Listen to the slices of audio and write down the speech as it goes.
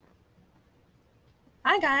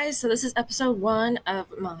Hi, guys. So, this is episode one of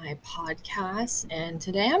my podcast, and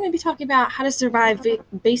today I'm going to be talking about how to survive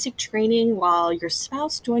basic training while your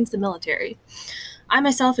spouse joins the military. I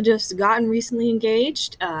myself had just gotten recently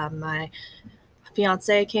engaged. My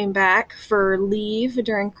fiance came back for leave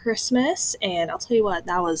during Christmas, and I'll tell you what,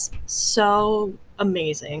 that was so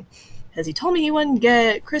amazing. Because he told me he wouldn't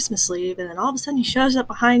get Christmas leave, and then all of a sudden he shows up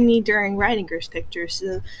behind me during writing group pictures.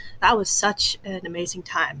 So, that was such an amazing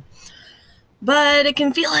time. But it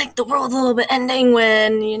can feel like the world's a little bit ending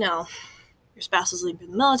when, your spouse is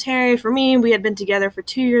leaving the military. For me, we had been together for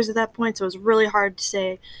 2 years at that point, so it was really hard to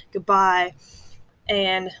say goodbye.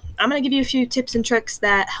 And I'm going to give you a few tips and tricks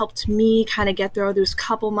that helped me kind of get through those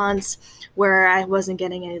couple months where I wasn't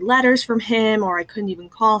getting any letters from him or I couldn't even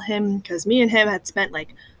call him because me and him had spent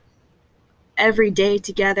like every day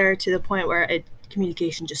together to the point where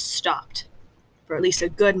communication just stopped for at least a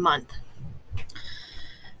good month.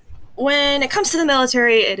 When it comes to the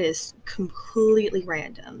military, it is completely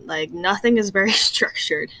random. Like, nothing is very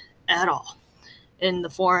structured at all in the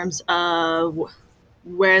forms of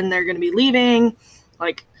when they're going to be leaving,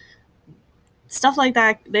 like stuff like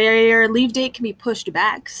that. Their leave date can be pushed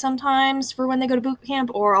back sometimes for when they go to boot camp,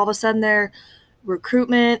 or all of a sudden their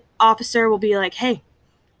recruitment officer will be like, hey,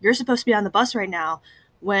 you're supposed to be on the bus right now,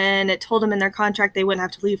 when it told them in their contract they wouldn't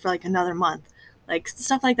have to leave for like another month. Like,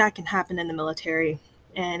 stuff like that can happen in the military,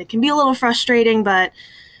 and it can be a little frustrating, but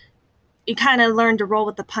you kind of learn to roll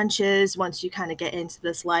with the punches once you kind of get into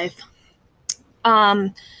this life.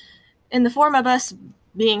 In the form of us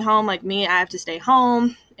being home, like me, I have to stay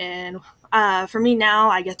home, and for me now,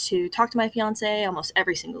 I get to talk to my fiance almost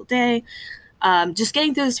every single day. Just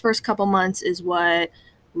getting through this first couple months is what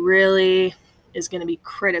really is going to be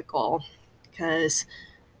critical, because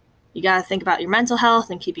you got to think about your mental health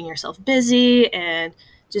and keeping yourself busy and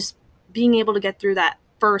just being able to get through that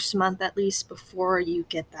first month at least before you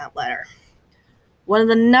get that letter. One of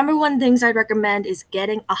the number one things I'd recommend is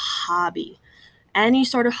getting a hobby. Any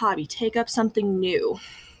sort of hobby. Take up something new.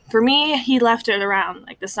 For me, he left it around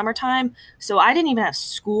like the summertime, so I didn't even have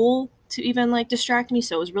school to even like distract me,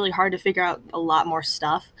 so it was really hard to figure out a lot more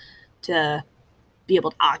stuff to be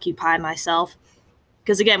able to occupy myself.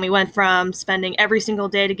 Because again, we went from spending every single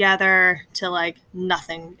day together to like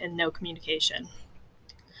nothing and no communication.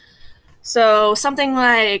 So something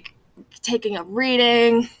like taking up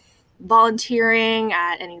reading, volunteering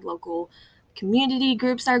at any local community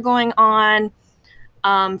groups that are going on.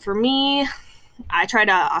 For me, I try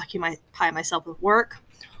to occupy myself with work,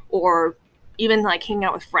 or even like hanging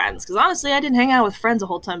out with friends. Because honestly, I didn't hang out with friends the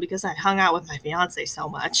whole time because I hung out with my fiance so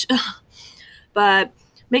much. But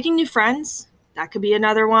making new friends, that could be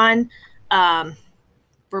another one. Um,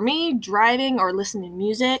 for me, driving or listening to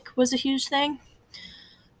music was a huge thing.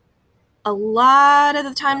 A lot of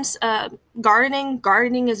the times,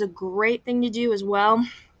 gardening is a great thing to do as well,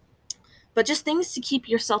 but just things to keep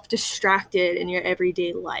yourself distracted in your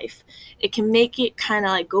everyday life. It can make it kind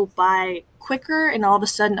of like go by quicker, and all of a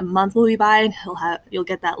sudden a month will be by and you'll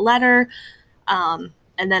get that letter, and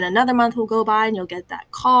then another month will go by and you'll get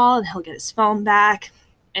that call and he'll get his phone back,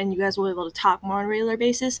 and you guys will be able to talk more on a regular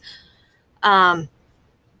basis.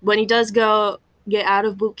 When he does go get out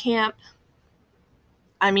of boot camp,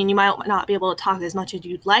 I mean, you might not be able to talk as much as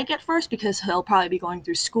you'd like at first because he'll probably be going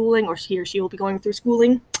through schooling, or he or she will be going through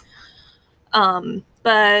schooling.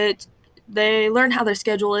 But they learn how their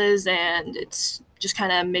schedule is, and it's just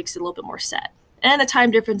kind of makes it a little bit more set. And the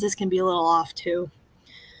time differences can be a little off too.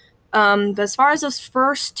 But as far as those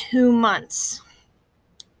first 2 months,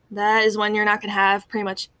 that is when you're not going to have pretty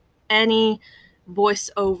much any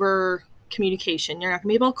voice over communication. You're not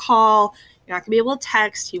going to be able to call. You're not going to be able to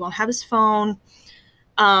text. He won't have his phone.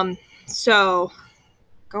 So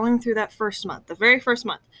going through that first month, the very first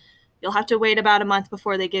month, you'll have to wait about a month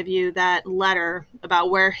before they give you that letter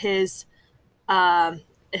about where his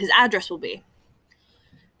address will be.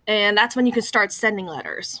 And that's when you can start sending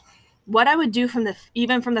letters. What I would do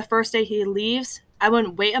even from the first day he leaves, I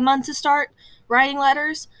wouldn't wait a month to start writing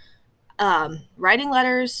letters. Writing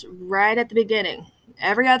letters right at the beginning.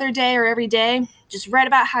 Every other day or every day, just write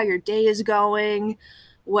about how your day is going.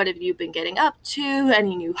 What have you been getting up to?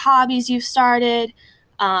 Any new hobbies you've started?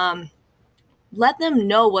 Let them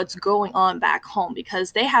know what's going on back home,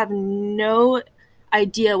 because they have no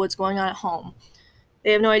idea what's going on at home.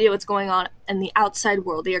 They have no idea what's going on in the outside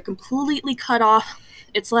world. They are completely cut off.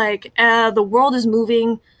 It's like the world is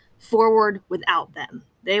moving forward without them.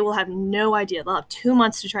 They will have no idea. They'll have 2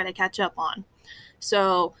 months to try to catch up on.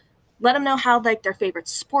 So let them know how like their favorite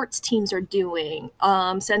sports teams are doing.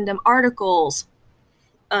 Send them articles.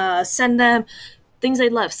 Send them things they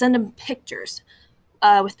love. Send them pictures.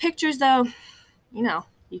 With pictures, though,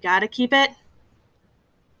 you got to keep it.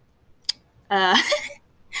 How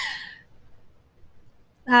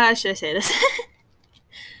should I say this?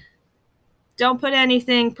 Don't put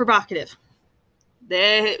anything provocative.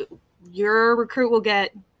 Your recruit will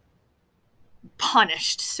get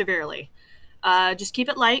punished severely. Just keep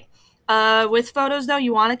it light. With photos, though,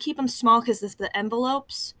 you want to keep them small because if the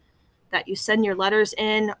envelopes that you send your letters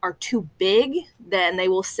in are too big, then they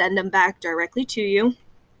will send them back directly to you.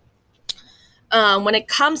 When it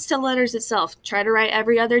comes to letters itself, try to write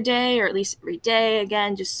every other day or at least every day.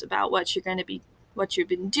 Again, just about what you've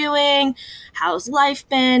been doing, how's life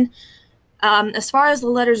been. As far as the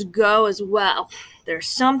letters go as well, there's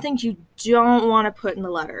some things you don't want to put in the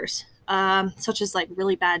letters, such as like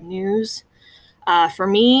really bad news. For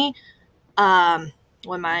me,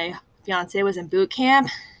 when my fiance was in boot camp,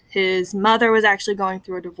 his mother was actually going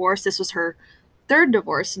through a divorce. This was her third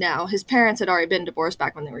divorce now. His parents had already been divorced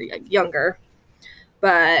back when they were younger.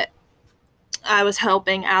 But I was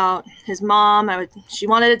helping out his mom. She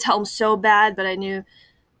wanted to tell him so bad, but I knew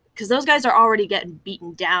because those guys are already getting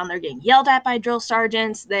beaten down. They're getting yelled at by drill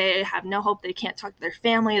sergeants. They have no hope. They can't talk to their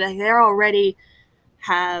family. They're already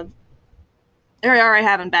having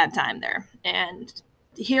bad time there. And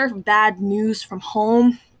to hear bad news from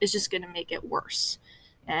home is just going to make it worse.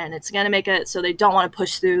 And it's going to make it so they don't want to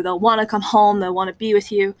push through. They'll want to come home. They'll want to be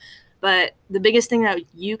with you. But the biggest thing that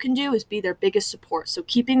you can do is be their biggest support. So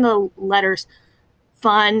keeping the letters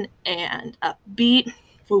fun and upbeat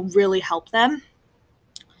will really help them.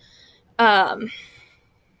 Another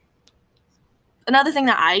thing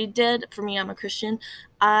that I did, for me, I'm a Christian,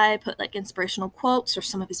 I put like inspirational quotes or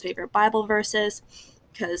some of his favorite Bible verses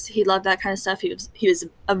because he loved that kind of stuff. He was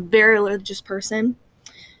a very religious person.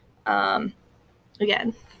 When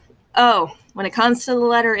it comes to the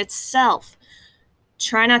letter itself,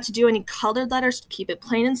 try not to do any colored letters. Keep it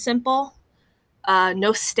plain and simple.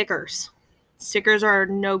 No stickers. Stickers are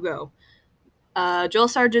no-go. Drill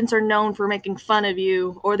sergeants are known for making fun of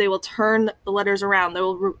you, or they will turn the letters around. They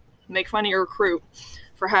will make fun of your recruit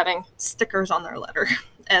for having stickers on their letter.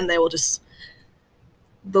 And they will just...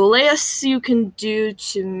 The less you can do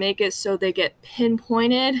to make it so they get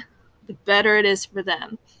pinpointed, the better it is for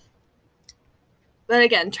them. But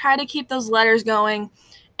again, try to keep those letters going,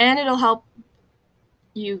 and it'll help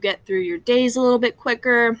you get through your days a little bit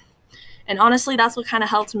quicker. And honestly, that's what kind of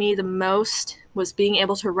helped me the most, was being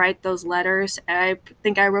able to write those letters. I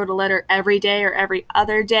think I wrote a letter every day or every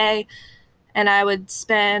other day, and I would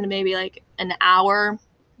spend maybe like an hour,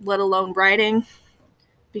 let alone writing,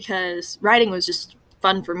 because writing was just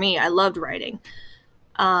fun for me. I loved writing.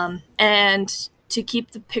 And to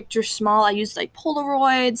keep the picture small, I used like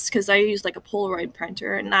Polaroids, because I used like a Polaroid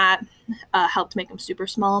printer, and that helped make them super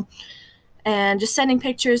small. And just sending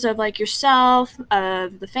pictures of like yourself,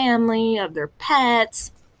 of the family, of their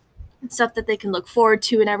pets, stuff that they can look forward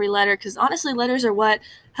to in every letter, because honestly, letters are what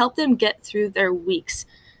help them get through their weeks.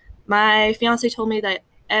 My fiance told me that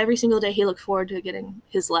every single day he looked forward to getting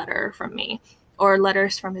his letter from me or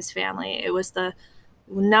letters from his family. It was the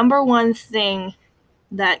number one thing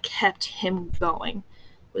that kept him going,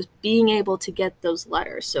 was being able to get those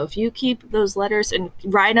letters. So if you keep those letters and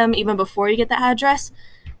write them even before you get the address,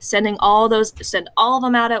 send all of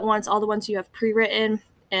them out at once, all the ones you have pre-written,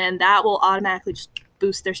 and that will automatically just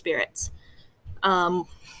boost their spirits.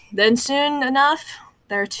 Then soon enough,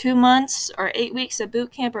 their 2 months or 8 weeks of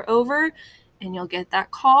boot camp are over, and you'll get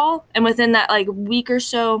that call. And within that like week or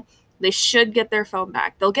so, they should get their phone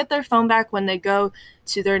back. They'll get their phone back when they go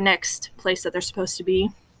to their next place that they're supposed to be.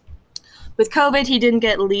 With COVID, he didn't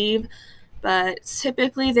get leave, but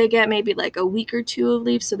typically they get maybe like a week or two of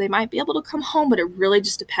leave, so they might be able to come home, but it really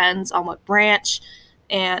just depends on what branch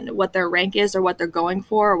and what their rank is or what they're going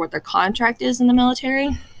for or what their contract is in the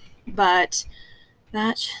military. But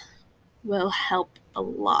that will help a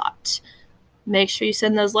lot. Make sure you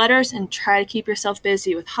send those letters and try to keep yourself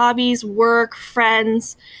busy with hobbies, work,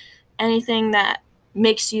 friends, anything that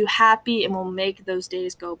makes you happy and will make those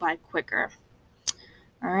days go by quicker.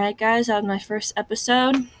 All right, guys, that was my first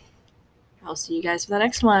episode. I'll see you guys for the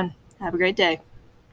next one. Have a great day.